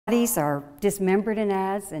Bodies are dismembered in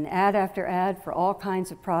ads and ad after ad for all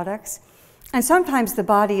kinds of products. And sometimes the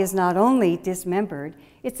body is not only dismembered,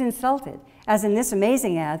 it's insulted, as in this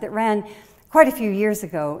amazing ad that ran quite a few years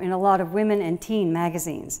ago in a lot of women and teen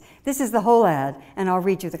magazines. This is the whole ad, and I'll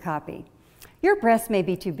read you the copy. Your breasts may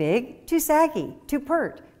be too big, too saggy, too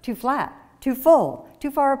pert, too flat, too full,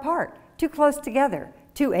 too far apart, too close together,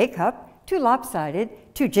 too A-cup, too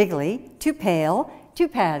lopsided, too jiggly, too pale, too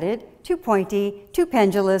padded, too pointy, too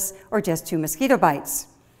pendulous, or just too mosquito bites.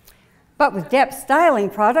 But with depth styling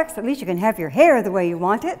products, at least you can have your hair the way you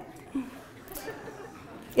want it.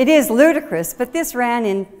 It is ludicrous, but this ran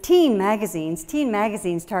in teen magazines. Teen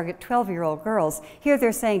magazines target 12-year-old girls. Here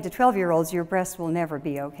they're saying to 12-year-olds, your breasts will never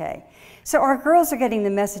be okay. So our girls are getting the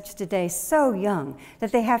message today so young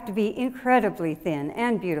that they have to be incredibly thin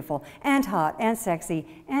and beautiful and hot and sexy,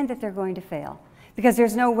 and that they're going to fail because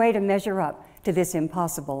there's no way to measure up to this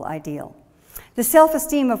impossible ideal. The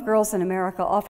self-esteem of girls in America often